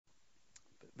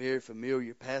Very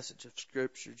familiar passage of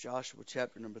Scripture, Joshua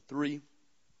chapter number 3.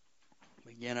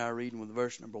 Begin our reading with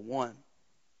verse number 1.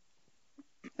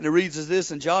 And it reads as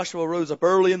this: And Joshua rose up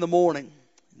early in the morning.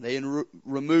 They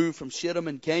removed from Shittim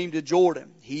and came to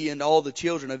Jordan, he and all the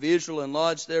children of Israel, and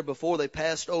lodged there before they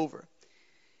passed over.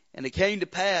 And it came to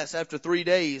pass after 3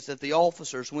 days that the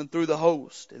officers went through the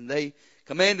host, and they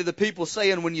commanded the people,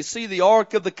 saying, When you see the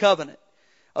ark of the covenant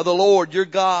of the Lord your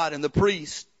God, and the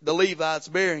priests, the Levites,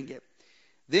 bearing it,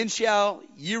 then shall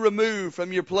ye remove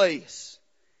from your place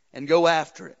and go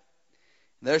after it.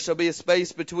 There shall be a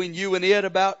space between you and it,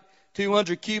 about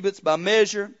 200 cubits by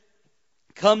measure.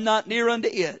 Come not near unto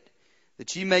it,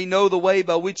 that ye may know the way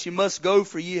by which ye must go,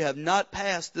 for ye have not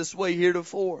passed this way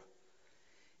heretofore.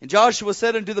 And Joshua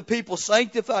said unto the people,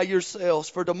 Sanctify yourselves,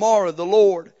 for tomorrow the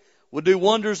Lord will do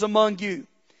wonders among you.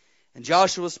 And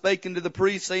Joshua spake unto the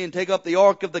priests, saying, Take up the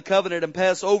ark of the covenant and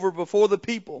pass over before the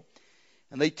people.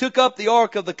 And they took up the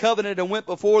ark of the covenant and went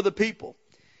before the people.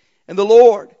 And the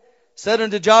Lord said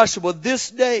unto Joshua, This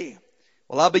day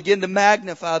will I begin to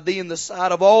magnify thee in the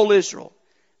sight of all Israel,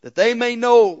 that they may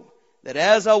know that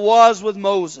as I was with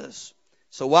Moses,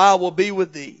 so I will be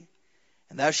with thee.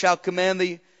 And thou shalt command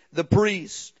the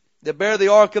priests that bear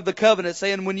the ark of the covenant,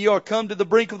 saying, When ye are come to the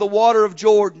brink of the water of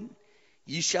Jordan,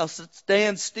 ye shall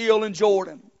stand still in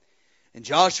Jordan. And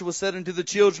Joshua said unto the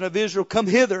children of Israel, Come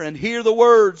hither and hear the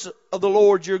words of the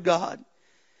Lord your God.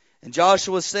 And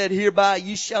Joshua said, Hereby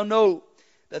ye shall know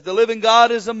that the living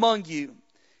God is among you,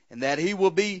 and that he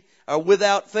will be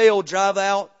without fail drive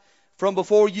out from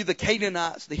before you the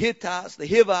Canaanites, the Hittites, the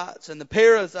Hivites, and the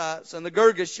Perizzites, and the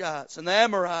Girgashites, and the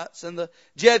Amorites, and the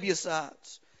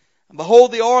Jebusites. And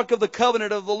behold, the ark of the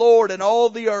covenant of the Lord, and all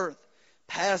the earth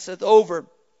passeth over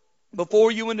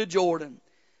before you into Jordan.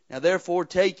 Now therefore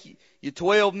take you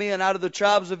 12 men out of the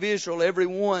tribes of Israel, every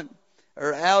one,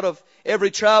 or out of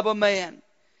every tribe a man.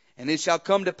 And it shall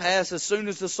come to pass, as soon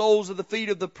as the soles of the feet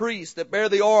of the priests that bear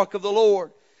the ark of the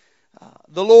Lord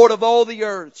of all the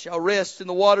earth, shall rest in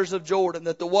the waters of Jordan,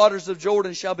 that the waters of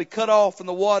Jordan shall be cut off from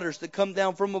the waters that come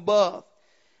down from above.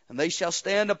 And they shall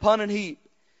stand upon an heap.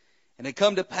 And it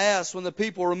come to pass, when the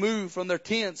people removed from their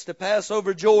tents to pass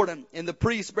over Jordan, and the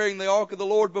priests bearing the ark of the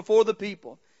Lord before the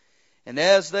people, and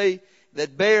as they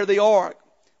that bear the ark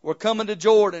were coming to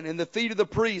Jordan, and the feet of the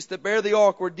priests that bear the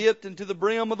ark were dipped into the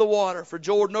brim of the water, for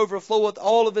Jordan overfloweth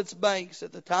all of its banks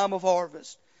at the time of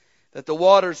harvest, that the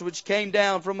waters which came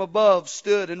down from above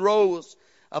stood and rose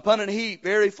upon an heap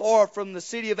very far from the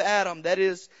city of Adam, that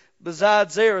is, beside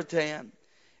Zaratan.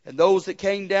 And those that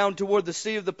came down toward the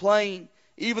sea of the plain,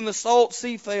 even the salt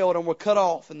sea failed and were cut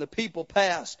off, and the people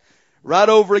passed right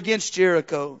over against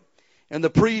Jericho. And the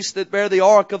priests that bear the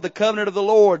ark of the covenant of the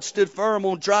Lord stood firm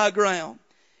on dry ground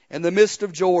in the midst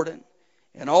of Jordan.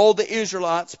 And all the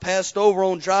Israelites passed over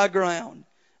on dry ground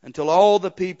until all the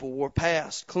people were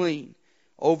passed clean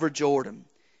over Jordan.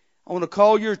 I want to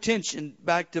call your attention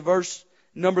back to verse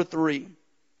number 3.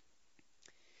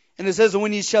 And it says,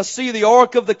 When ye shall see the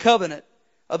ark of the covenant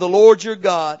of the Lord your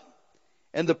God,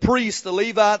 and the priests, the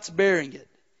Levites, bearing it,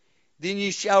 then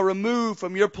ye shall remove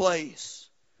from your place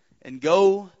and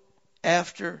go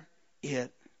after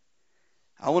it.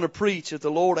 I want to preach, if the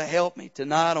Lord will help me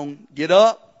tonight, on get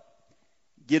up,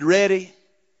 get ready,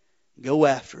 go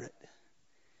after it.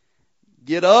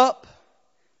 Get up,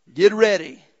 get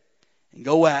ready, and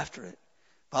go after it.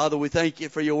 Father, we thank you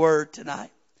for your word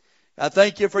tonight. I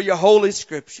thank you for your holy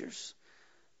scriptures.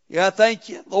 Yeah, I thank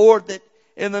you, Lord, that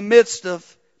in the midst of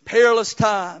perilous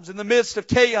times, in the midst of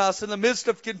chaos, in the midst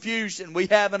of confusion, we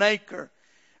have an anchor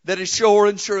that is sure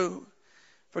and true.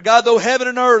 For God, though heaven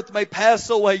and earth may pass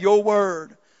away, your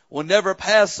word will never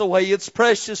pass away. It's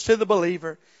precious to the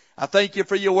believer. I thank you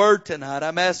for your word tonight.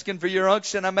 I'm asking for your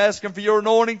unction. I'm asking for your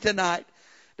anointing tonight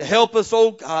to help us,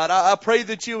 oh God. I pray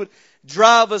that you would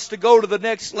drive us to go to the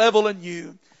next level in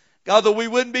you. God, that we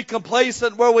wouldn't be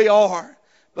complacent where we are,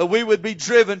 but we would be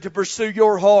driven to pursue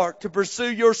your heart, to pursue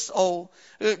your soul.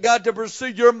 God, to pursue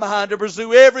your mind, to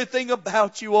pursue everything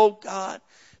about you, oh God.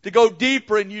 To go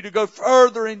deeper in you, to go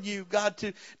further in you, God,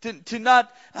 to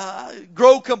not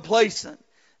grow complacent.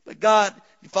 But God,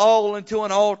 fall into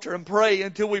an altar and pray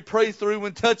until we pray through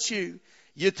and touch you.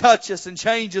 You touch us and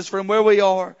change us from where we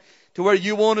are to where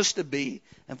you want us to be.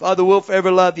 And Father, we'll forever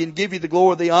love you and give you the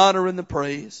glory, the honor, and the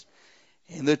praise.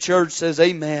 And the church says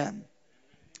amen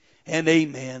and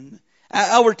amen.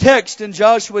 Our text in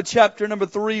Joshua chapter number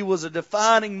 3 was a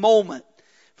defining moment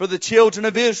for the children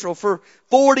of Israel. For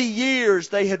 40 years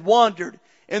they had wandered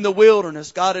in the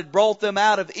wilderness. God had brought them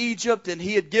out of Egypt, and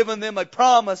He had given them a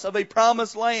promise of a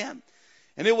promised land.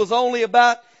 And it was only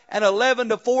about an 11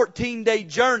 to 14 day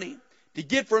journey to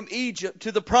get from Egypt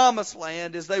to the promised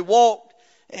land as they walked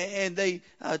and they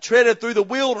treaded through the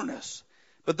wilderness.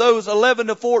 But those 11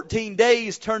 to 14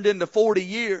 days turned into 40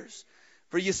 years.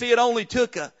 For you see, it only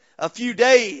took a few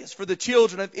days for the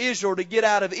children of Israel to get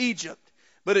out of Egypt.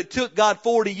 But it took God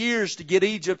 40 years to get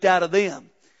Egypt out of them.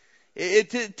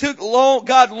 It took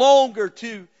God longer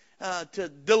to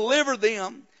deliver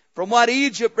them from what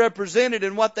Egypt represented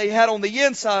and what they had on the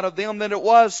inside of them than it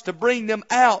was to bring them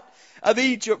out of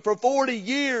Egypt. For 40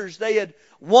 years they had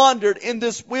wandered in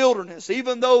this wilderness.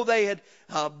 Even though they had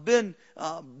been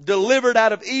delivered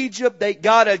out of Egypt,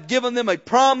 God had given them a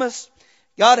promise.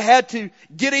 God had to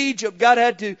get Egypt. God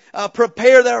had to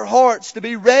prepare their hearts to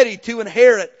be ready to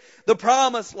inherit the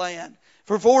promised land.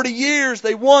 For 40 years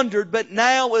they wandered, but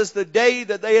now was the day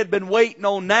that they had been waiting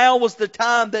on. Now was the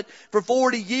time that for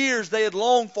 40 years they had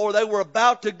longed for. They were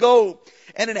about to go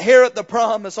and inherit the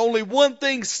promise. Only one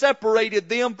thing separated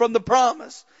them from the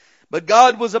promise. But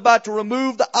God was about to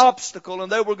remove the obstacle,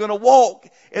 and they were going to walk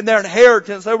in their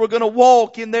inheritance. They were going to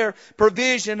walk in their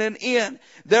provision and in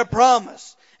their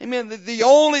promise. Amen. The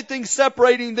only thing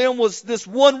separating them was this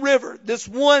one river, this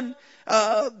one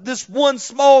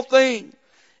small thing.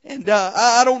 And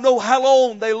I don't know how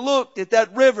long they looked at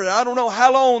that river. I don't know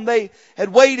how long they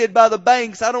had waited by the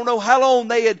banks. I don't know how long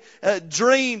they had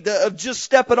dreamed of just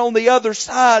stepping on the other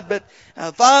side. But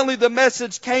finally the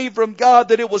message came from God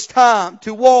that it was time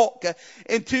to walk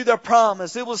into their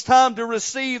promise. It was time to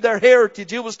receive their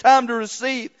heritage. It was time to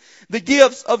receive the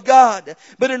gifts of God.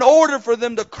 But in order for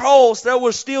them to cross, there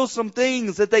were still some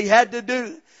things that they had to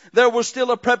do. There was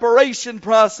still a preparation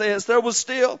process. There was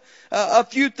still a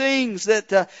few things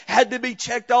that had to be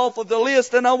checked off of the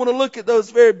list. And I want to look at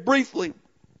those very briefly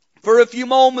for a few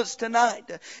moments tonight.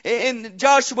 In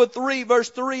Joshua 3 verse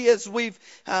 3, as we've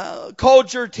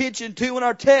called your attention to in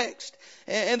our text.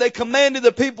 And they commanded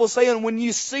the people, saying, when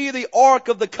you see the ark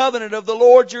of the covenant of the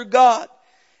Lord your God,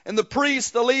 and the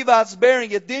priests, the Levites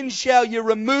bearing it, then shall you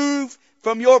remove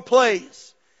from your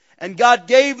place. And God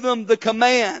gave them the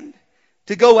command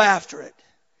to go after it.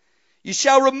 You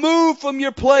shall remove from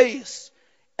your place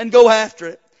and go after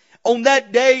it. On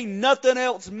that day, nothing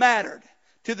else mattered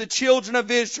to the children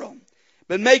of Israel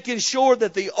but making sure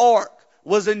that the ark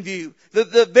was in view.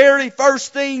 The very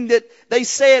first thing that they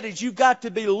said is you've got to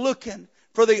be looking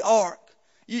for the ark.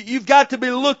 You've got to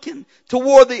be looking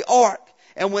toward the ark.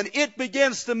 And when it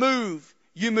begins to move,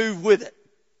 you move with it.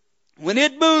 When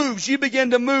it moves, you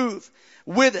begin to move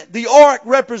with it. The ark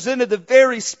represented the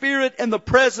very Spirit and the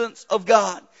presence of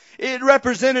God. It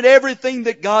represented everything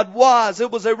that God was. It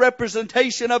was a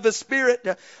representation of His Spirit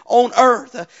on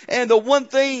earth. And the one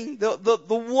thing, the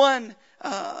one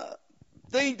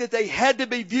thing that they had to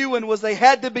be viewing was they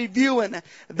had to be viewing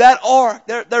that ark.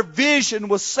 Their vision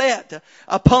was set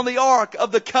upon the ark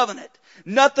of the covenant.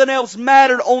 Nothing else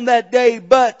mattered on that day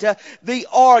but the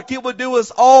ark. It would do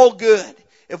us all good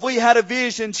if we had a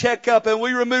vision checkup and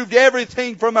we removed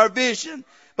everything from our vision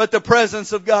but the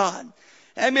presence of God.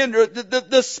 Amen.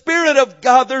 The Spirit of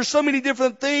God, there's so many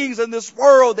different things in this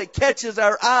world that catches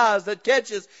our eyes, that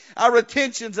catches our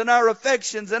attentions and our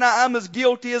affections. And I'm as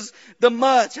guilty as the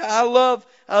much. I love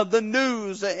the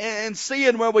news and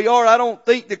seeing where we are. I don't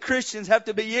think the Christians have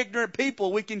to be ignorant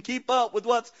people. We can keep up with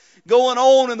what's going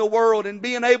on in the world and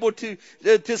being able to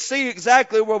see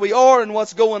exactly where we are and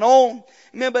what's going on.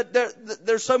 Amen. But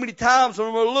there's so many times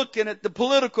when we're looking at the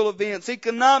political events,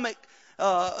 economic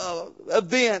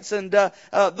events and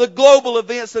the global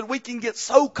events that we can get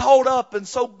so caught up and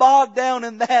so bogged down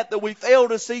in that we fail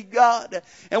to see God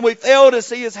and we fail to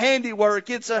see His handiwork.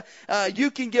 It's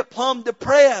you can get plumb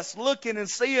depressed looking and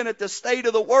seeing at the state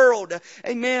of the world.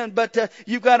 Amen. But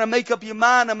you've got to make up your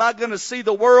mind, am I going to see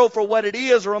the world for what it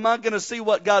is, or am I going to see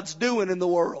what God's doing in the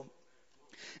world?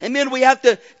 And then we have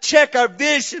to check our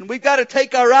vision. We've got to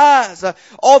take our eyes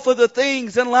off of the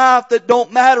things in life that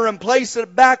don't matter and place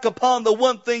it back upon the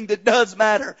one thing that does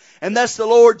matter. And that's the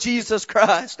Lord Jesus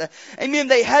Christ. Amen.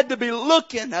 They had to be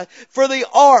looking for the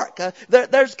ark.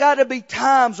 There's got to be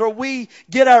times where we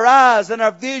get our eyes and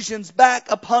our visions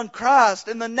back upon Christ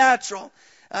in the natural.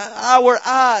 Our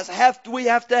eyes we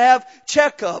have to have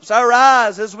checkups. Our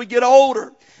eyes as we get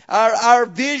older. Our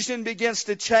vision begins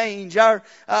to change.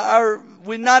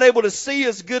 We're not able to see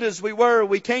as good as we were.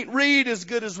 We can't read as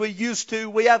good as we used to.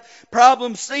 We have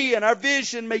problems seeing. Our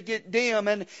vision may get dim.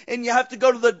 And you have to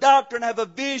go to the doctor and have a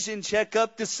vision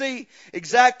checkup to see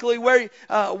exactly where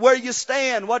you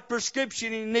stand, what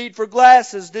prescription you need for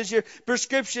glasses. Does your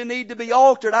prescription need to be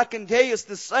altered? I can tell you it's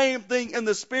the same thing in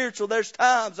the spiritual. There's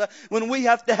times when we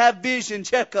have to have vision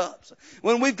checkups.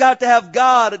 When we've got to have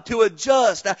God to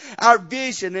adjust our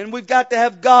vision And we've got to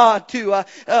have God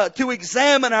to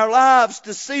examine our lives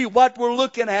to see what we're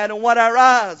looking at and what our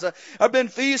eyes have been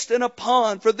feasting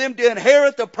upon. For them to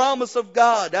inherit the promise of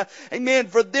God. Amen.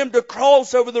 For them to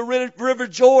cross over the river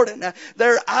Jordan.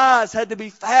 Their eyes had to be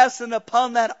fastened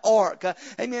upon that ark.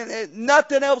 Amen.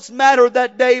 Nothing else mattered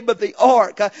that day but the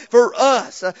ark. For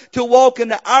us to walk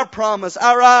into our promise,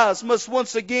 our eyes must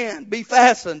once again be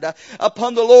fastened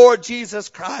upon the Lord Jesus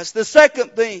Christ. The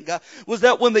second thing was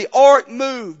that when the ark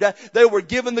moved, they were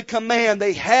given the command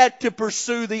they had to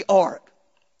pursue the ark.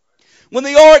 When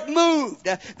the ark moved,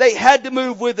 they had to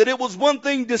move with it. It was one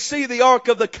thing to see the Ark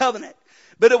of the Covenant,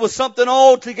 but it was something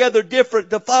altogether different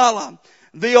to follow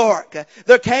the ark.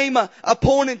 There came a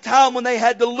point in time when they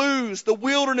had to lose the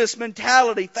wilderness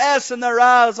mentality, fasten their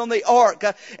eyes on the ark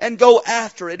and go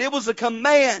after it. It was a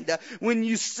command. When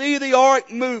you see the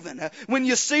ark moving, when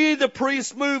you see the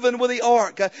priest moving with the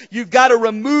ark, you've got to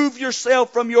remove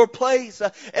yourself from your place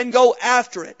and go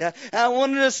after it. And I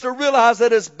wanted us to realize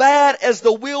that as bad as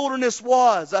the wilderness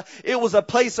was, it was a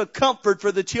place of comfort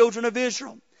for the children of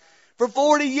Israel. For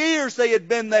 40 years they had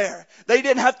been there. They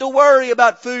didn't have to worry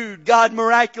about food. God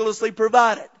miraculously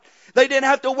provided. They didn't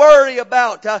have to worry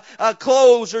about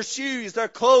clothes or shoes. Their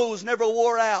clothes never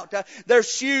wore out. Their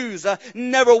shoes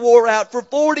never wore out. For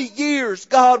 40 years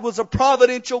God was a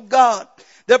providential God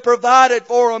that provided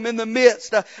for them in the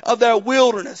midst of their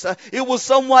wilderness. It was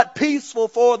somewhat peaceful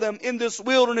for them in this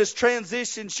wilderness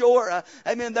transition. Sure,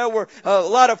 there were a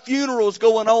lot of funerals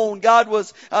going on. God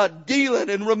was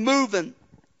dealing and removing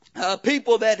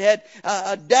people that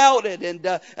had doubted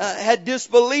and had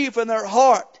disbelief in their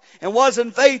heart and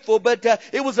wasn't faithful, but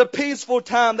it was a peaceful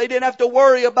time. They didn't have to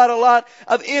worry about a lot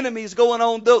of enemies going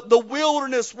on. The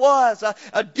wilderness was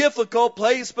a difficult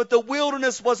place, but the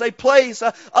wilderness was a place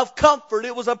of comfort.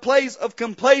 It was a place of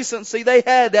complacency. They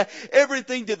had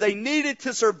everything that they needed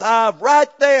to survive right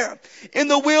there in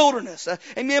the wilderness.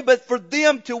 Amen. But for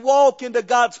them to walk into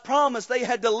God's promise, they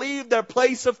had to leave their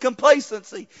place of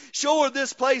complacency. Sure,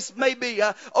 this place may be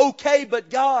okay, but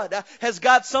God has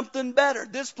got something better.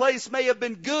 This place may have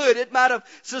been good. It might have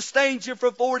sustained you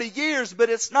for 40 years, but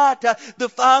it's not the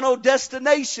final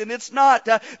destination. It's not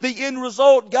the end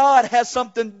result. God has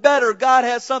something better. God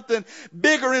has something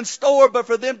bigger in store. But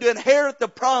for them to inherit the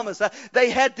promise, they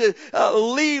had to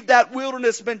leave that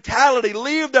wilderness mentality,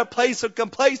 leave their place of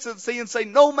complacency and say,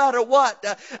 no matter what,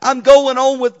 I'm going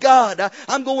on with God.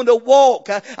 I'm going to walk.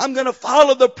 I'm going to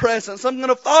follow the presence. I'm going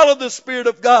to follow the Spirit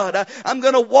of God. I'm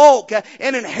going to walk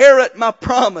and inherit my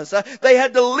promise. They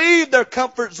had to leave their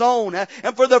comfort zone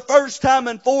and for the first time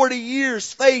in 40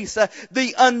 years face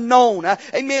the unknown.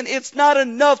 Amen. It's not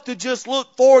enough to just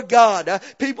look for God.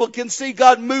 People can see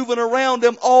God moving around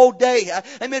them all day.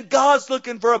 Amen. God's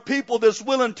looking for a people that's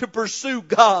willing to pursue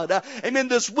God. Amen.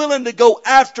 That's willing to go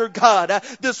after God.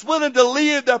 That's willing to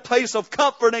leave their place of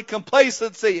comfort and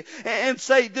complacency and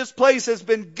say, this place has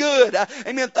been good.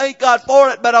 Amen. Thank God for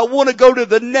it, but I want to go to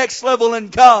the next level in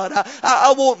God.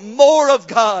 I want more of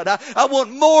God. I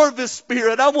want more of His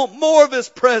Spirit. I want more of His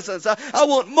presence. I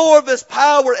want more of His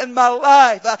power in my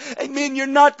life. Amen. You're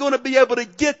not going to be able to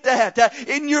get that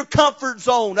in your comfort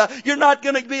zone. You're not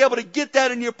going to be able to get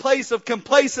that in your place of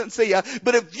complacency.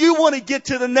 But if you want to get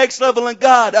to the next level in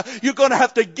God, you're going to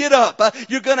have to get up.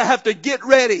 You're going to have to get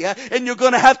ready. And you're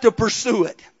going to have to pursue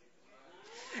it.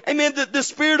 Amen. The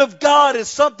Spirit of God is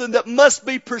something that must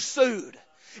be pursued.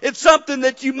 It's something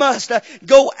that you must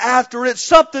go after. It's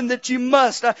something that you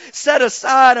must set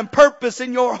aside and purpose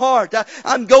in your heart.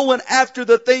 I'm going after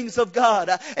the things of God.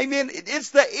 Amen.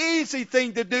 It's the easy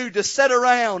thing to do, to sit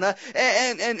around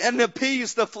and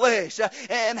appease the flesh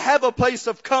and have a place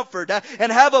of comfort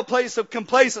and have a place of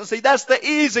complacency. That's the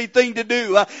easy thing to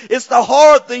do. It's the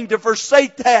hard thing to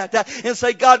forsake that and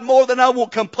say, God, more than I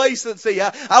want complacency,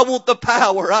 I want the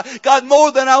power. God,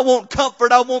 more than I want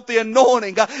comfort, I want the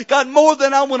anointing. God, more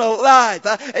than I want a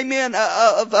life, amen,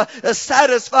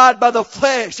 satisfied by the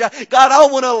flesh. God, I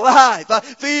want a life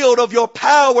filled of your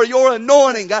power, your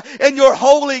anointing, and your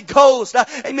Holy Ghost.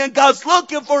 Amen. God's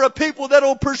looking for a people that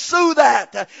will pursue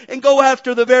that and go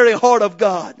after the very heart of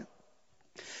God.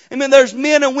 Amen. There's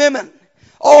men and women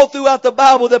all throughout the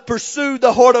Bible that pursued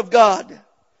the heart of God.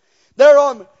 There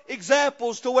are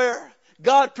examples to where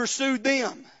God pursued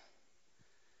them.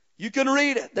 You can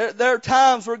read it. There are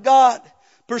times where God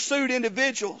pursued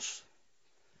individuals.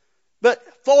 But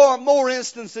far more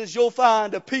instances you'll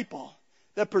find of people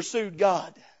that pursued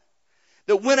God.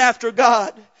 That went after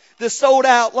God. That sold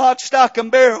out lock, stock,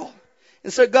 and barrel.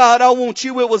 And said, God, I want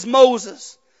you. It was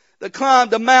Moses that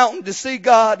climbed the mountain to see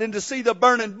God and to see the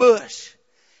burning bush.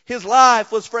 His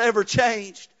life was forever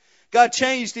changed. God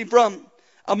changed him from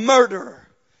a murderer,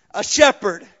 a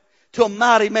shepherd to a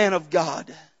mighty man of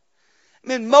God. I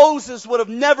mean, Moses would have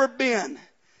never been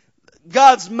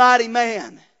God's mighty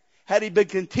man had he been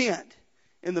content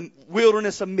in the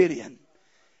wilderness of Midian.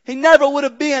 He never would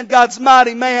have been God's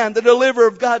mighty man, the deliverer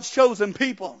of God's chosen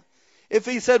people, if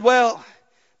he said, well,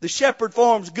 the shepherd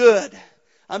farm's good.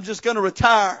 I'm just going to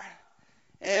retire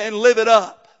and live it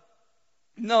up.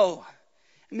 No.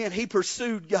 I mean, he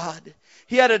pursued God.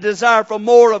 He had a desire for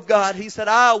more of God. He said,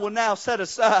 I will now set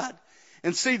aside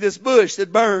and see this bush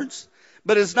that burns,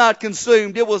 but is not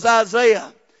consumed. It was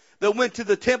Isaiah that went to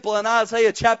the temple in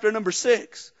Isaiah chapter number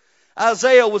 6.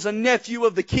 Isaiah was a nephew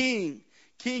of the king.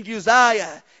 King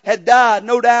Uzziah had died.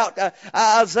 No doubt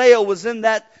Isaiah was in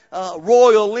that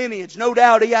royal lineage. No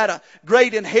doubt he had a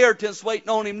great inheritance waiting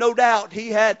on him. No doubt he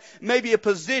had maybe a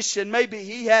position. Maybe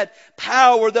he had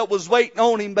power that was waiting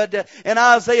on him. But in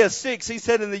Isaiah 6, he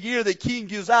said, in the year that King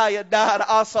Uzziah died,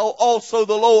 I saw also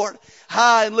the Lord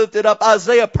high and lifted up.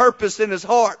 Isaiah purposed in his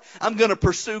heart, I'm going to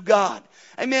pursue God.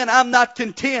 Amen. I'm not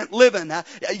content living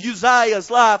Uzziah's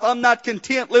life. I'm not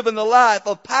content living the life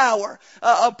of power,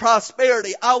 of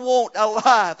prosperity. I want a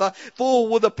life full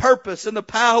with the purpose and the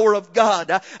power of God.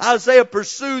 Isaiah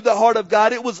pursued the heart of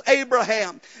God. It was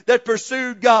Abraham that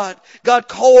pursued God. God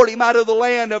called him out of the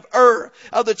land of Ur,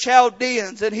 of the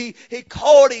Chaldeans, and he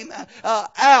called him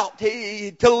out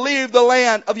to leave the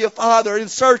land of your father in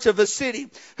search of a city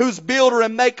whose builder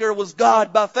and maker was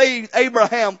God. By faith,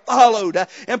 Abraham followed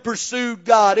and pursued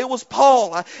God. It was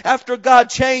Paul. After God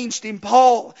changed him,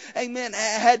 Paul, amen,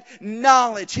 had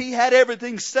knowledge. He had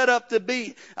everything set up to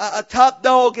be a top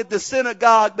dog at the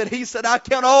synagogue, but he said, I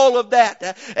count all of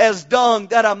that as dung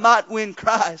that I might win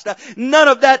Christ. None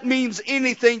of that means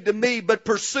anything to me but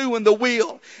pursuing the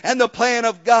will and the plan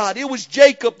of God. It was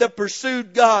Jacob that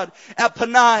pursued God at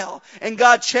Peniel, and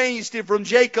God changed him from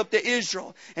Jacob to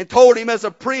Israel and told him, as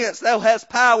a prince, thou hast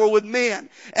power with men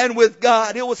and with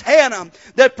God. It was Hannah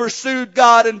that pursued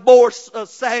God and bore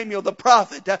Samuel the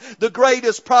prophet, the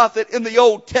greatest prophet in the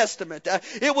Old Testament.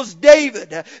 It was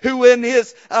David who, in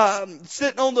his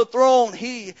sitting on the throne,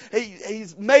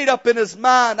 he's made up in his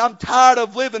mind, I'm tired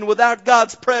of living without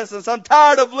God's presence. I'm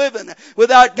tired of living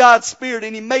without God's Spirit.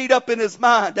 And he made up in his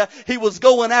mind he was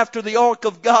going after the ark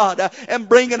of God and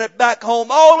bringing it back home.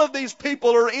 All of these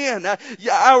people are in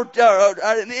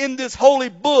this holy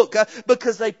book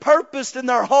because they purposed in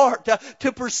their heart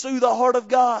to pursue the heart of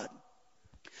God.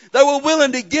 They were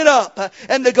willing to get up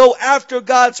and to go after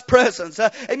God's presence.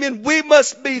 Amen. We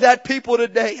must be that people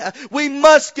today. We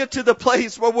must get to the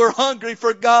place where we're hungry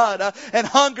for God and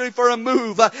hungry for a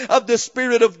move of the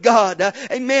Spirit of God.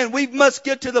 Amen. We must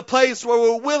get to the place where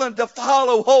we're willing to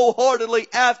follow wholeheartedly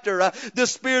after the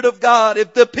Spirit of God.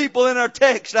 If the people in our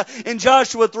text in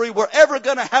Joshua 3 were ever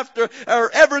going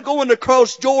to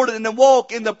cross Jordan and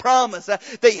walk in the promise,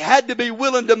 they had to be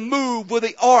willing to move with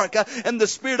the ark and the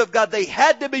Spirit of God. They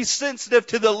had to be sensitive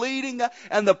to the leading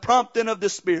and the prompting of the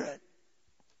Spirit.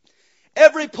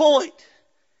 Every point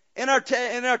in our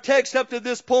text up to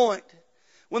this point,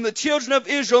 when the children of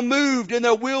Israel moved in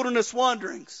their wilderness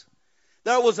wanderings,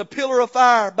 there was a pillar of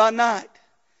fire by night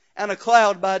and a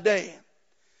cloud by day.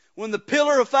 When the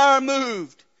pillar of fire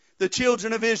moved, the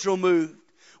children of Israel moved.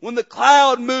 When the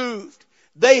cloud moved,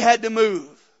 they had to move.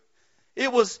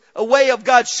 It was a way of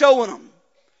God showing them,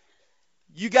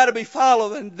 you got to be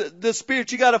following the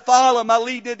Spirit. You got to follow Him.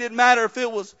 It didn't matter if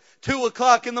it was 2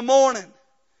 o'clock in the morning.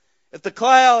 If the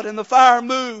cloud and the fire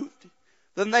moved,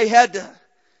 then they had to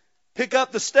pick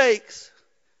up the stakes,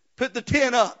 put the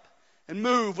tent up, and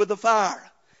move with the fire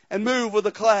and move with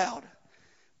the cloud.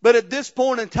 But at this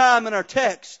point in time in our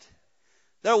text,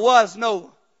 there was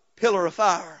no pillar of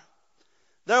fire.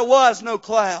 There was no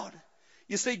cloud.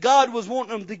 You see, God was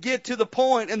wanting them to get to the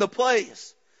point and the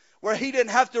place where they didn't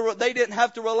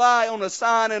have to rely on a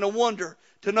sign and a wonder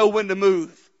to know when to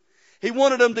move. He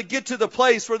wanted them to get to the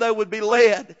place where they would be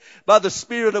led by the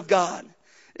Spirit of God.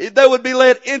 They would be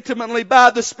led intimately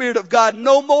by the Spirit of God.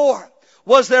 No more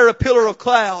was there a pillar of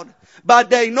cloud by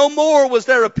day. No more was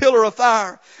there a pillar of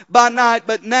fire by night.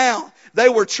 But now they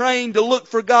were trained to look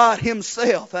for God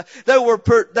Himself. They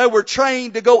were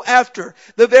trained to go after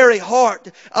the very heart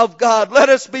of God. Let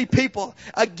us be people,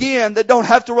 again, that don't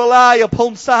have to rely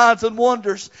upon signs and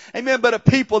wonders. Amen. But a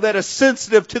people that are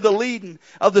sensitive to the leading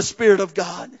of the Spirit of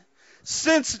God.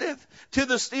 Sensitive to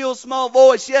the still small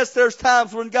voice. Yes, there's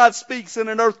times when God speaks in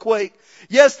an earthquake.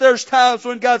 Yes, there's times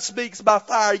when God speaks by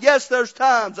fire. Yes, there's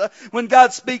times when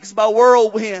God speaks by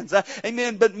whirlwinds.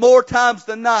 Amen. But more times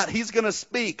than not, He's going to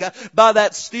speak by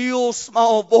that still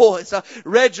small voice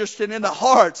registered in the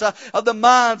hearts of the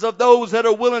minds of those that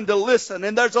are willing to listen.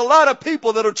 And there's a lot of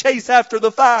people that'll chase after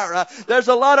the fire. There's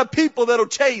a lot of people that'll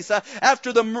chase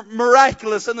after the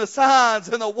miraculous and the signs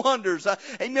and the wonders.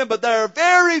 Amen. But there are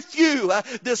very few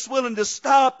that's willing to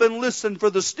stop and listen for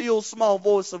the still small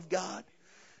voice of God.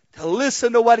 To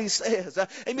listen to what He says.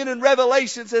 Amen. In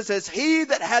Revelations it says, he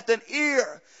that hath an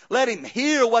ear, let him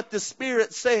hear what the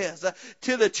Spirit says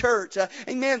to the church.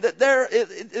 Amen. That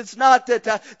it's not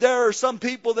that there are some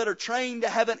people that are trained to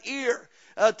have an ear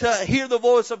to hear the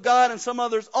voice of God and some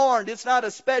others aren't. It's not a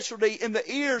specialty in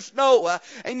the ears. No.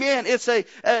 Amen. It's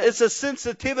a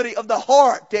sensitivity of the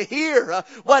heart to hear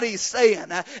what He's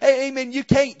saying. Amen. You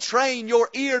can't train your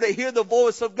ear to hear the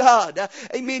voice of God.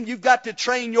 Amen. You've got to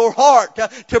train your heart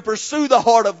to pursue the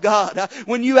heart of God.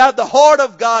 When you have the heart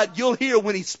of God, you'll hear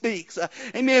when He speaks.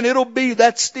 Amen. It'll be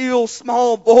that still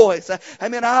small voice.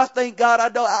 Amen. I thank God.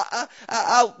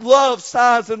 I love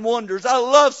signs and wonders. I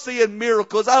love seeing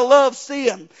miracles. I love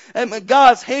seeing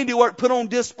God's handiwork put on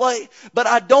display. But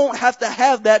I don't have to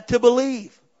have that to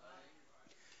believe.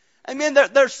 Amen.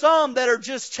 There's some that are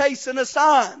just chasing a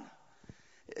sign.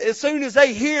 As soon as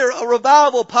they hear a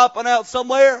revival popping out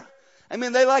somewhere, I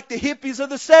mean, they like the hippies of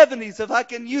the 70s, if I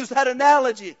can use that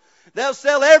analogy. They'll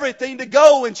sell everything to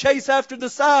go and chase after the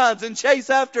signs and chase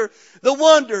after the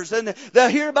wonders. And they'll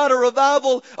hear about a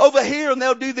revival over here and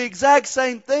they'll do the exact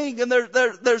same thing. And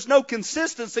there's no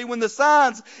consistency. When the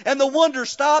signs and the wonders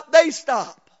stop, they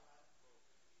stop.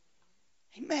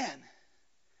 Amen.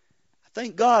 I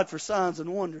thank God for signs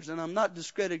and wonders. And I'm not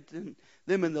discrediting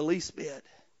them in the least bit.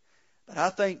 But I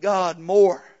thank God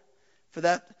more for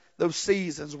those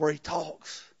seasons where He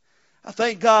talks. I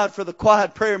thank God for the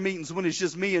quiet prayer meetings when it's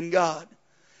just me and God.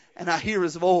 And I hear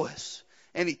His voice.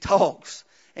 And He talks.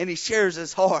 And He shares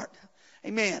His heart.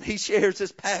 Amen. He shares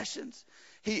His passions.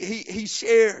 He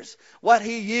shares what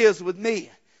He is with me.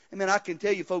 Amen. I can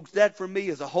tell you folks, that for me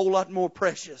is a whole lot more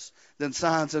precious than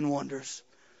signs and wonders.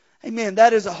 Amen.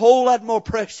 That is a whole lot more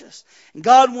precious. And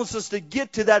God wants us to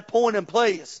get to that point and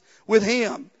place with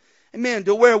Him. Amen.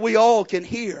 To where we all can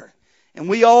hear. And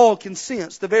we all can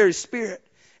sense the very Spirit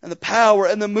and the power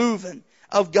and the moving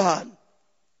of God.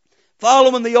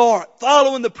 Following the ark,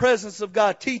 following the presence of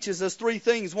God teaches us three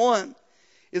things. One,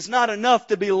 it's not enough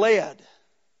to be led.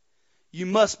 You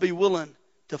must be willing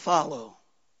to follow.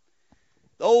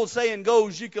 The old saying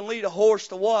goes, you can lead a horse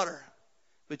to water,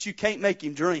 but you can't make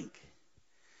him drink.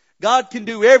 God can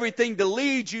do everything to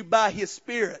lead you by His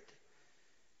Spirit.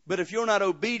 But if you're not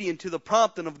obedient to the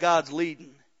prompting of God's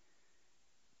leading,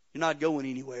 you're not going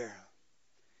anywhere.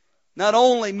 Not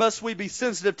only must we be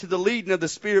sensitive to the leading of the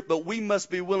Spirit, but we must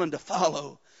be willing to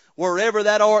follow. Wherever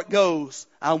that ark goes,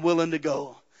 I'm willing to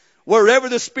go. Wherever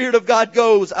the Spirit of God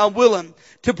goes, I'm willing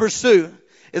to pursue.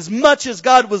 As much as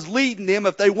God was leading them,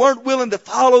 if they weren't willing to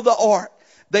follow the ark,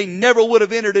 they never would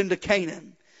have entered into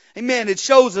Canaan. Amen. It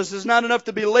shows us it's not enough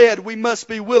to be led. We must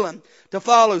be willing to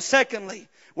follow. Secondly,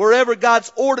 wherever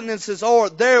God's ordinances are,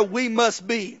 there we must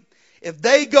be. If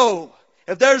they go,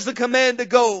 if there's the command to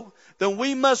go, then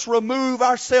we must remove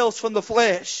ourselves from the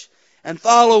flesh and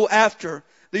follow after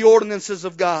the ordinances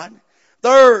of God.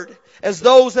 Third, as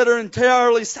those that are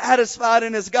entirely satisfied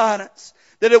in His guidance,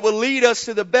 that it will lead us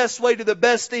to the best way, to the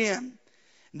best end.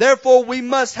 Therefore, we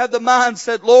must have the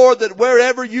mindset, Lord, that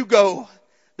wherever You go,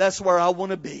 that's where I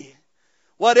want to be.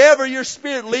 Whatever Your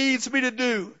Spirit leads me to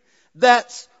do,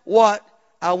 that's what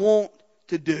I want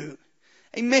to do.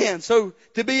 Amen. So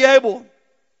to be able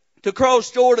to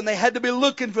cross Jordan, they had to be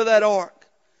looking for that ark.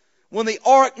 When the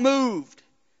ark moved,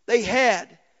 they had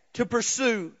to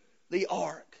pursue the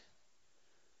ark.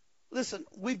 Listen,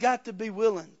 we've got to be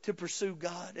willing to pursue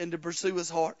God and to pursue His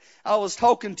heart. I was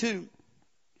talking to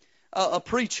a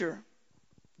preacher,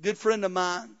 good friend of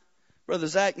mine, Brother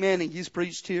Zach Manning. He's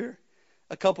preached here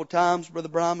a couple times. Brother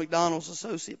Brian McDonald's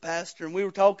associate pastor. And we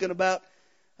were talking about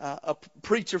a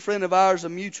preacher friend of ours, a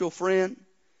mutual friend,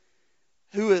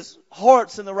 who his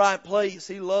heart's in the right place.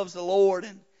 He loves the Lord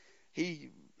and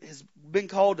he has been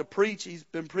called to preach. He's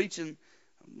been preaching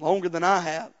longer than I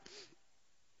have.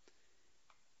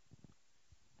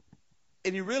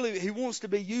 And he wants to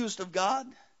be used of God,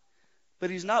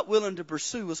 but he's not willing to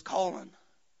pursue his calling.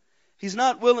 He's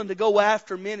not willing to go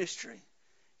after ministry.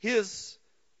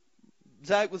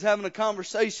 Zach was having a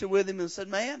conversation with him and said,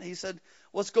 man, he said,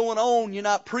 what's going on? You're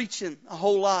not preaching a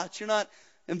whole lot. You're not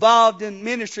involved in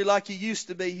ministry like you used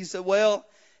to be. He said, well,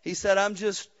 I'm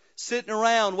just sitting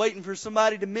around waiting for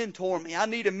somebody to mentor me. I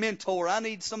need a mentor. I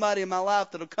need somebody in my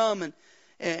life that'll come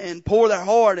and pour their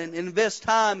heart and invest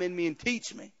time in me and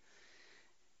teach me.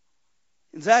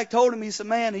 And Zach told him, he said,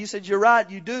 man, he said, you're right,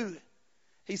 you do.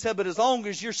 He said, but as long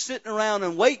as you're sitting around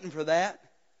and waiting for that,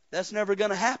 that's never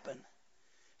going to happen.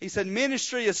 He said,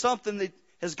 ministry is something that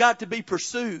has got to be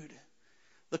pursued.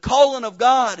 The calling of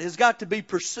God has got to be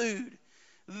pursued.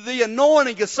 The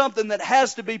anointing is something that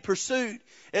has to be pursued.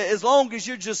 As long as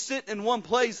you're just sitting in one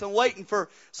place and waiting for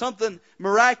something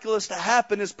miraculous to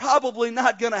happen, it's probably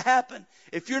not going to happen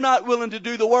if you're not willing to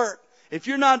do the work. If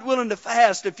you're not willing to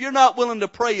fast, if you're not willing to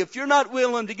pray, if you're not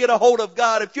willing to get a hold of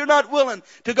God, if you're not willing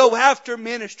to go after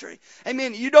ministry.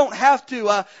 Amen. You don't have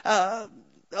to,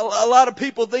 a lot of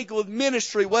people think with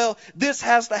ministry, well, this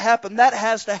has to happen, that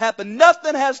has to happen.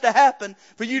 Nothing has to happen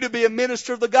for you to be a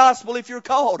minister of the gospel if you're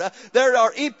called. There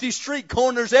are empty street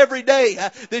corners every day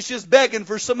that's just begging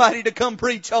for somebody to come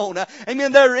preach on.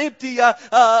 Amen. There are empty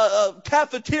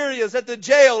cafeterias at the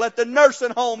jail, at the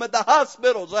nursing home, at the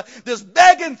hospitals, just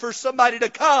begging for somebody to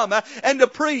come and to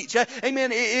preach.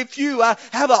 Amen. If you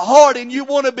have a heart and you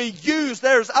want to be used,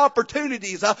 there's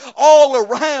opportunities all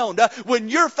around. When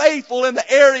you're faithful in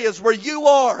the areas where you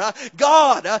are,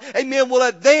 God, amen, will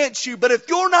advance you. But if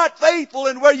you're not faithful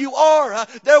in where you are,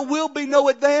 there will be no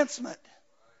advancement.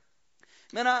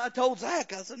 Man, I told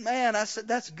Zach, I said, man,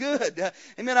 that's good.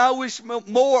 Amen, I wish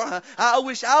more. I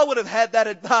wish I would have had that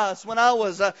advice when I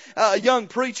was a young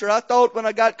preacher. I thought when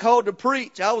I got called to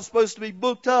preach, I was supposed to be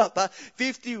booked up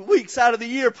 50 weeks out of the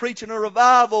year preaching a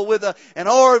revival with an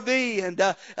RV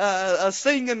and a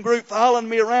singing group following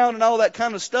me around and all that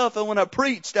kind of stuff. And when I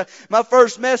preached, my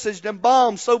first message them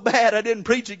bombed so bad I didn't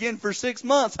preach again for 6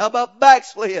 months. How about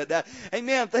backslid?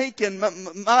 Amen, thinking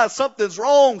something's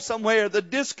wrong somewhere, the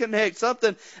disconnect, something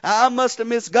I must have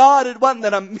missed God. It wasn't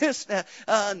that I missed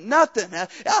nothing.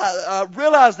 I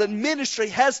realized that ministry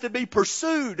has to be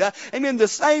pursued. Amen. The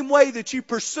same way that you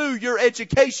pursue your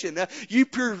education, you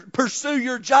pursue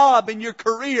your job and your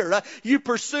career, you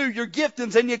pursue your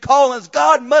giftings and your callings.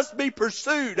 God must be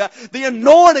pursued. The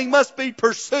anointing must be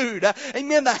pursued.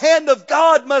 Amen. The hand of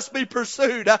God must be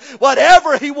pursued.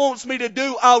 Whatever He wants me to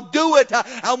do, I'll do it.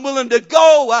 I'm willing to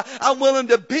go. I'm willing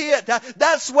to be it.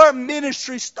 That's where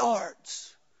ministry starts.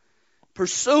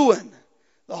 Pursuing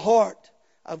the heart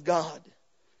of God.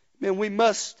 Man, we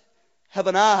must have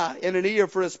an eye and an ear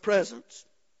for His presence.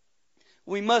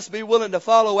 We must be willing to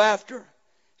follow after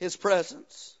His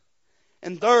presence.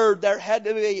 And third, there had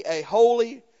to be a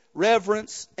holy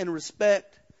reverence and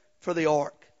respect for the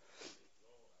ark.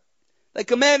 They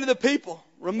commanded the people,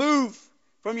 remove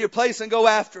from your place and go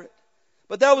after it.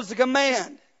 But there was a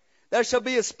command. There shall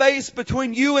be a space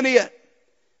between you and it,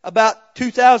 about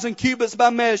 2,000 cubits by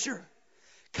measure.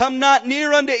 Come not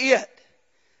near unto it.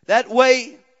 That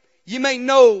way you may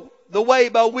know the way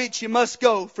by which you must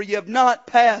go, for you have not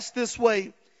passed this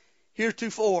way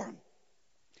heretofore.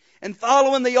 And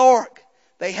following the ark,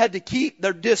 they had to keep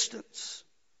their distance.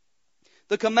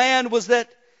 The command was that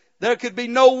there could be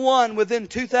no one within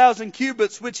 2,000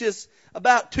 cubits, which is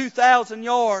about 2,000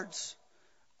 yards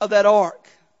of that ark.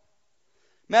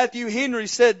 Matthew Henry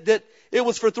said that it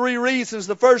was for 3 reasons.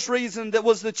 The first reason that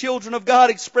was the children of God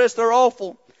expressed their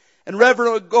awful and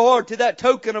reverent regard to that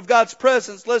token of God's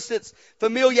presence, lest its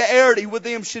familiarity with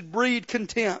them should breed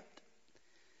contempt.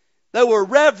 They were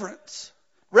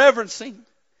reverencing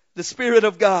the Spirit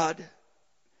of God.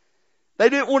 They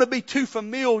didn't want to be too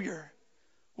familiar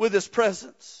with His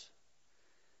presence.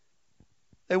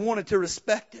 They wanted to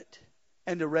respect it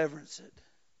and to reverence it.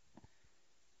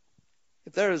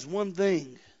 If there is one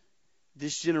thing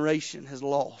this generation has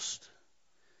lost,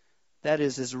 that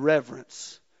is His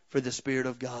reverence for the Spirit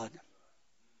of God.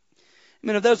 I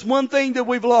mean, if there's one thing that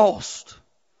we've lost,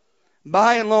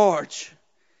 by and large,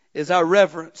 is our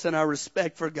reverence and our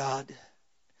respect for God.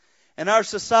 And our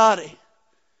society,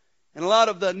 and a lot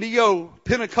of the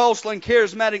neo-Pentecostal and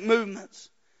charismatic movements,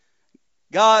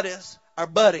 God is our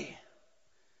buddy.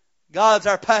 God's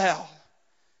our pal.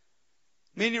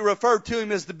 Many refer to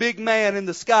Him as the big man in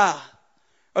the sky,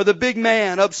 or the big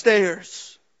man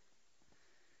upstairs.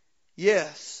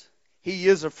 Yes, He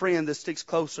is a friend that sticks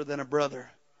closer than a brother.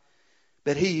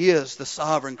 But He is the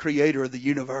sovereign creator of the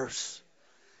universe.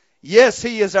 Yes,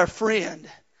 He is our friend.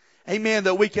 Amen,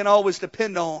 that we can always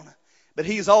depend on. But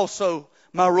He's also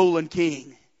my ruling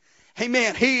King.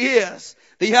 Amen. He is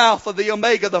the Alpha, the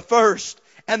Omega, the first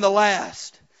and the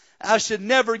last. I should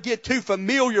never get too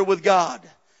familiar with God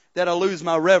that I lose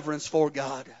my reverence for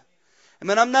God.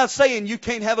 Amen. I'm not saying you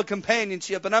can't have a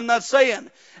companionship, and I'm not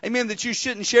saying, amen, that you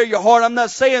shouldn't share your heart. I'm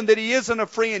not saying that He isn't a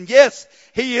friend. Yes,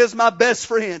 He is my best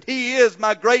friend. He is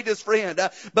my greatest friend.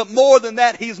 But more than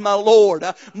that, He's my Lord.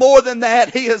 More than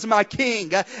that, He is my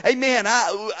King. Amen.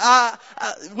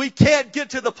 We can't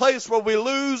get to the place where we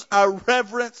lose our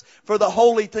reverence for the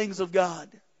holy things of God.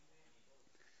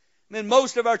 Amen.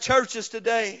 Most of our churches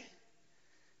today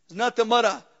is nothing but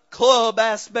a club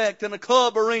aspect and a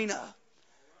club arena.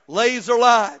 Laser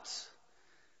lights,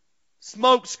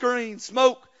 smoke screens,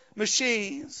 smoke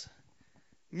machines,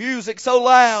 music so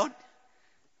loud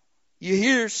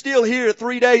you still hear it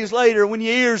 3 days later when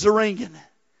your ears are ringing.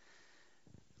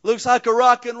 Looks like a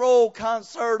rock and roll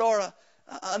concert or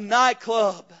a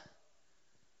nightclub.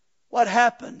 What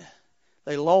happened?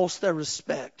 They lost their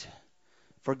respect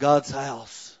for God's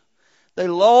house. They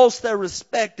lost their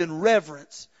respect and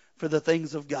reverence for the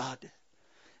things of God.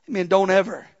 Amen. Don't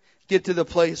ever get to the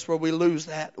place where we lose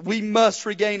that. We must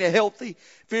regain a healthy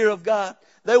fear of God.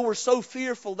 They were so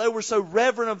fearful, they were so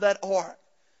reverent of that ark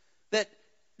that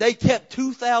they kept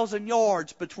 2,000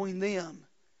 yards between them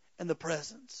and the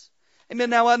presence. Amen.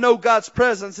 Now I know God's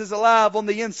presence is alive on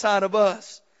the inside of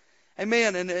us.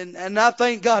 Amen. And I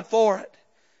thank God for it.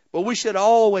 But we should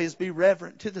always be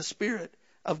reverent to the Spirit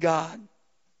of God.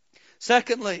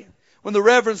 Secondly, when the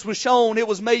reverence was shown, it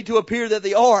was made to appear that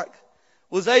the ark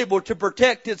was able to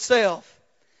protect itself,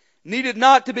 needed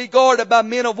not to be guarded by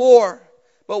men of war,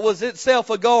 but was itself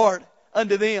a guard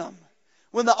unto them.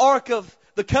 When the ark of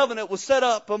the covenant was set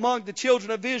up among the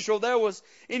children of Israel, there was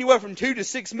anywhere from 2 to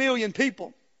 6 million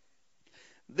people.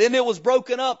 Then it was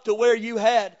broken up to where you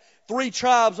had 3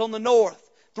 tribes on the north,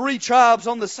 3 tribes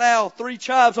on the south, 3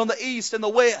 tribes on the east and the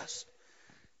west.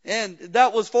 And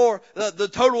that was for the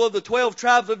total of the 12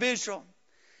 tribes of Israel.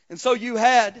 And so you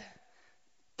had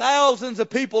thousands of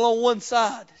people on one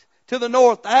side to the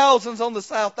north, thousands on the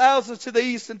south, thousands to the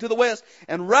east and to the west.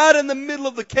 And right in the middle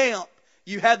of the camp,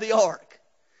 you had the ark.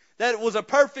 That was a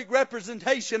perfect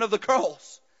representation of the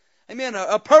cross. Amen.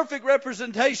 A perfect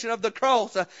representation of the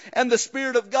cross and the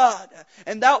Spirit of God.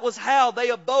 And that was how they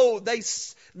abode. They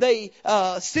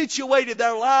situated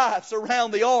their lives around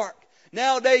the ark.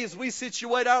 Nowadays we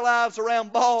situate our lives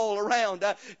around ball, around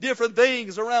different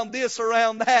things, around this,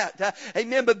 around that.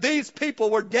 Amen. But these people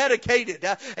were dedicated,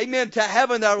 amen, to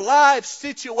having their lives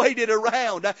situated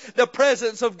around the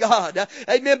presence of God.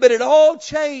 Amen. But it all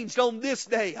changed on this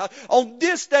day. On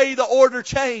this day the order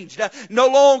changed. No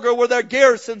longer were there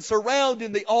garrisons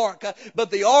surrounding the ark,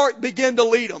 but the ark began to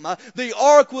lead them. The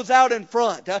ark was out in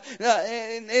front.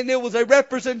 And it was a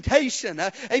representation,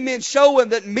 amen, showing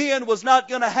that men was not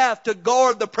going to have to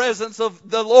guard the presence of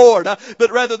the Lord,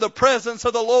 but rather the presence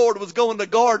of the Lord was going to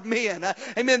guard men.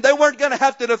 Amen. They weren't going to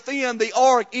have to defend the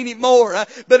ark anymore,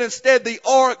 but instead the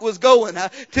ark was going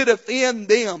to defend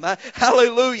them.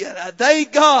 Hallelujah.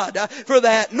 Thank God for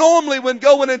that. Normally when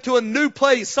going into a new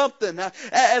place, something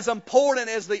as important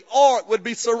as the ark would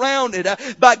be surrounded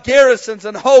by garrisons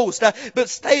and hosts, but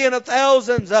staying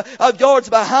 1,000 of yards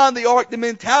behind the ark, the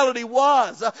mentality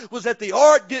was that the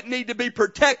ark didn't need to be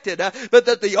protected, but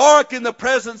that the ark in the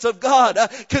presence of God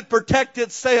could protect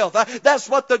itself. That's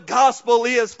what the gospel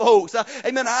is, folks.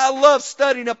 Amen. I love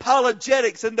studying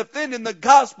apologetics and defending the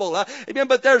gospel. Amen.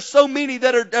 But there's so many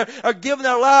that are giving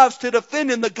their lives to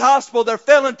defending the gospel. They're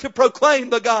failing to proclaim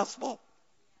the gospel.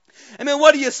 Amen.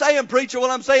 What are you saying, preacher?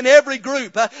 Well, I'm saying every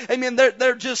group, amen,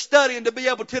 they're just studying to be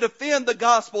able to defend the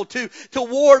gospel, to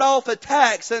ward off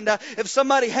attacks. And if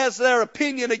somebody has their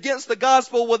opinion against the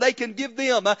gospel, well, they can give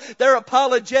them their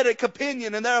apologetic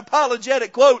opinion and their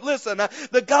apologetic quote. Listen,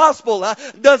 the gospel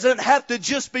doesn't have to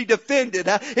just be defended.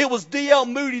 It was D.L.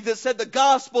 Moody that said the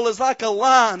gospel is like a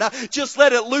lion. Just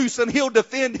let it loose and he'll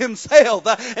defend himself.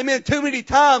 Amen. Too many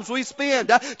times we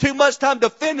spend too much time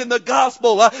defending the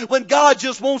gospel when God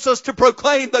just wants us to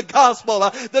proclaim the gospel.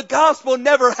 The gospel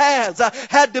never has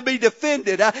had to be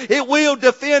defended. It will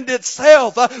defend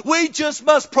itself. We just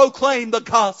must proclaim the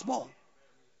gospel.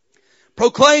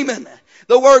 Proclaiming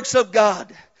the works of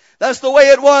God. That's the way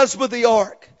it was with the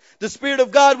ark. The Spirit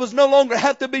of God was no longer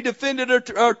have to be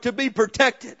defended or to be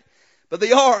protected. But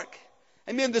the ark,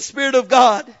 amen, the Spirit of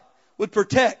God would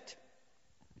protect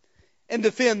and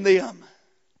defend them.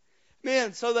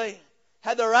 Amen. So they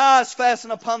had their eyes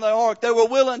fastened upon the ark. They were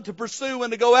willing to pursue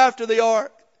and to go after the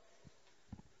ark.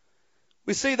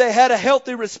 We see they had a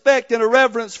healthy respect and a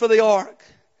reverence for the ark.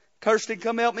 Kirsten,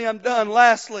 come help me. I'm done.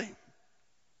 Lastly,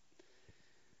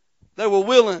 they were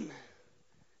willing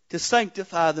to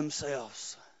sanctify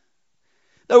themselves.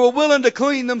 They were willing to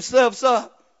clean themselves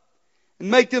up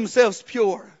and make themselves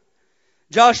pure.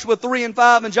 Joshua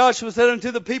 3:5, and Joshua said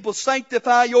unto the people,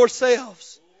 sanctify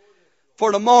yourselves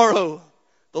for tomorrow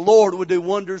the Lord would do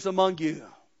wonders among you.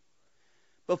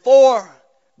 Before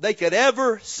they could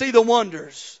ever see the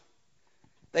wonders,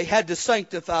 they had to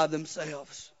sanctify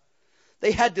themselves.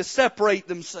 They had to separate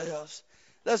themselves.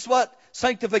 That's what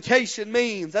sanctification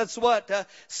means. That's what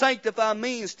sanctify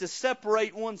means, to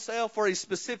separate oneself for a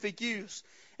specific use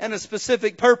and a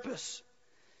specific purpose.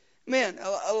 Man,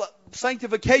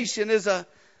 sanctification is a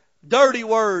dirty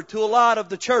word to a lot of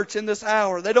the church in this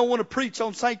hour. They don't want to preach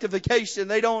on sanctification.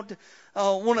 They don't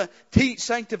want to teach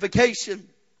sanctification.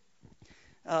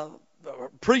 A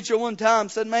preacher one time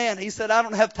said, he said, I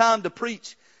don't have time to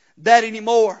preach that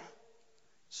anymore.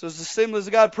 So as Assemblies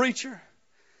of God preacher,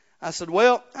 I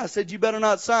said, you better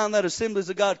not sign that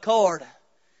Assemblies of God card.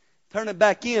 Turn it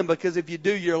back in, because if you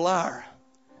do, you're a liar.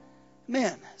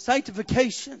 Man,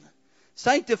 sanctification,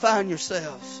 sanctifying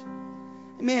yourselves.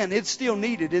 Man, it's still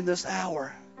needed in this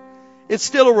hour. It's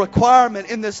still a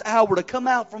requirement in this hour to come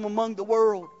out from among the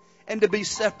world and to be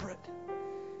separate.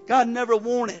 God never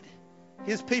wanted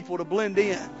His people to blend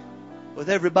in with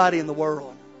everybody in the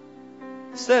world.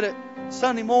 I said it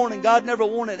Sunday morning, God never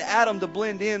wanted Adam to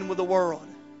blend in with the world.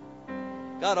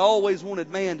 God always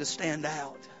wanted man to stand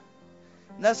out.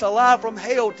 And that's a lie from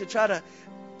hell to try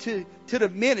to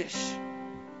diminish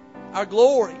our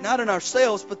glory, not in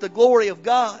ourselves, but the glory of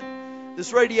God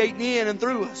that's radiating in and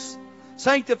through us.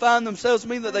 Sanctifying themselves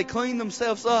means that they cleaned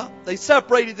themselves up. They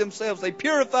separated themselves. They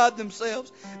purified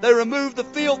themselves. They removed the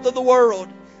filth of the world.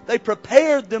 They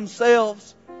prepared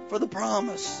themselves for the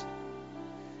promise.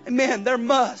 Amen. There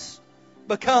must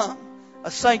become a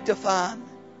sanctifying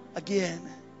again.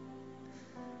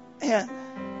 And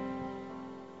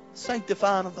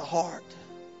sanctifying of the heart.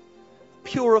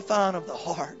 Purifying of the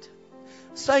heart.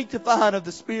 Sanctifying of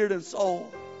the spirit and soul.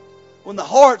 When the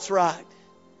heart's right,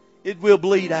 it will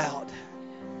bleed out.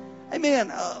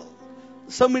 Amen.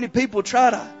 So many people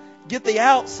try to get the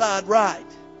outside right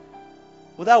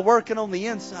without working on the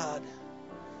inside.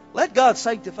 Let God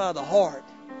sanctify the heart.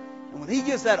 And when He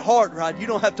gets that heart right, you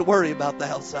don't have to worry about the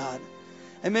outside.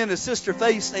 Amen. As Sister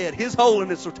Faith said, His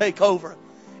holiness will take over.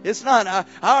 It's not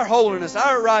our holiness,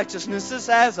 our righteousness. This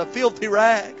has a filthy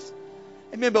rags.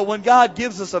 Amen. But when God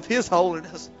gives us of His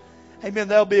holiness, amen,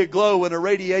 there'll be a glow and a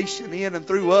radiation in and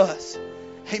through us.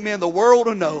 Amen. The world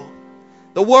will know.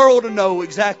 The world will know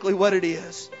exactly what it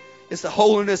is. It's the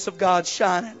holiness of God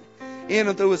shining in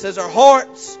and through us as our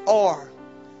hearts are.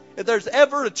 If there's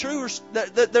ever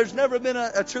there's never been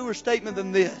a truer statement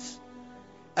than this.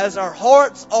 As our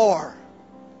hearts are,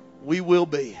 we will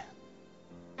be.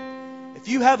 If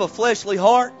you have a fleshly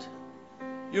heart,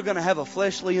 you're going to have a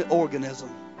fleshly organism.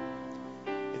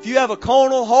 If you have a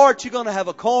carnal heart, you're going to have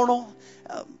a carnal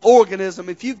organism.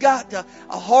 If you've got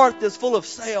a heart that's full of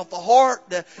self, a heart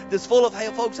that's full of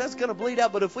hell, folks, that's going to bleed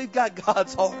out. But if we've got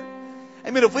God's heart,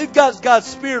 amen, if we've got God's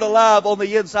Spirit alive on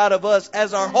the inside of us,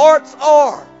 as our hearts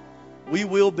are, we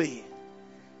will be.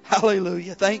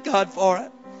 Hallelujah. Thank God for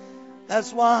it.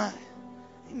 That's why,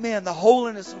 amen, the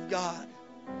holiness of God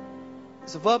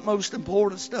is of utmost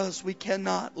importance to us. We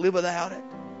cannot live without it.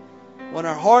 When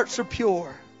our hearts are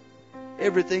pure,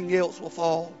 everything else will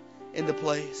fall into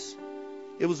place.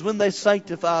 It was when they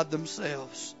sanctified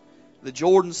themselves, the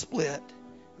Jordan split,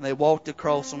 and they walked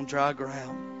across on dry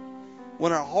ground.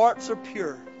 When our hearts are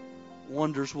pure,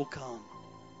 wonders will come.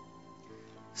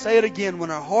 Say it again.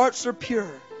 When our hearts are pure,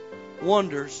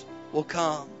 wonders will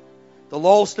come. The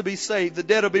lost to be saved, the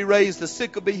dead will be raised, the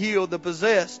sick will be healed, the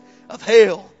possessed of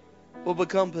hell will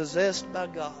become possessed by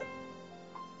God.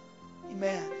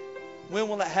 Amen. When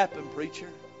will that happen, preacher?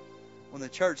 When the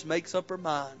church makes up her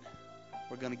mind,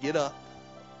 we're going to get up,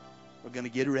 we're going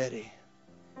to get ready,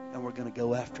 and we're going to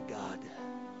go after God.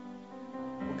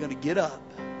 We're going to get up.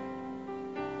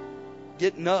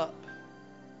 Getting up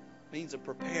means a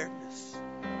preparedness.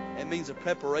 It means a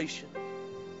preparation.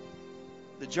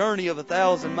 The journey of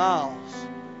 1,000 miles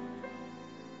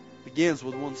begins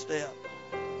with one step.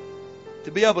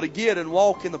 To be able to get and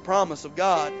walk in the promise of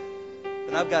God,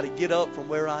 then I've got to get up from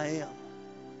where I am.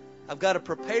 I've got to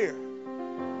prepare.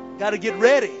 I've got to get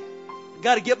ready. I've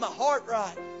got to get my heart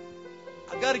right.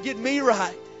 I've got to get me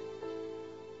right.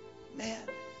 Man,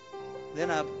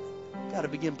 then I've got to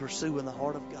begin pursuing the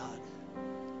heart of God.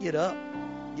 Get up,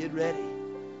 get ready,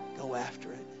 go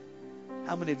after it.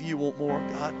 How many of you want more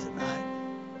of God tonight?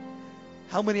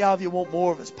 How many of you want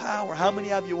more of His power? How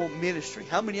many of you want ministry?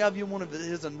 How many of you want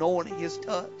His anointing, His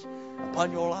touch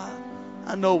upon your life?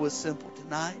 I know it was simple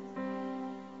tonight.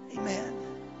 Amen.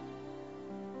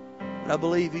 But I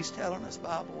believe He's telling us,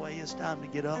 by the way, it's time to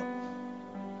get up.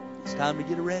 It's time to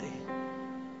get ready.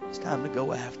 It's time to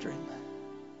go after Him.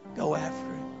 Go after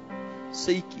Him.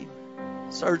 Seek Him.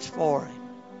 Search for Him.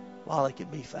 while He can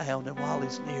be found and while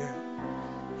He's near.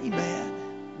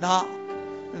 Amen. Knock,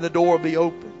 and the door will be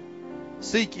open.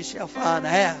 Seek, you shall find.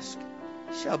 Ask,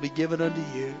 shall be given unto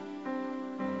you.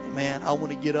 Amen. I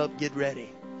want to get up, get ready,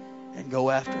 and go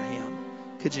after Him.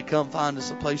 Could you come find us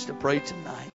a place to pray tonight?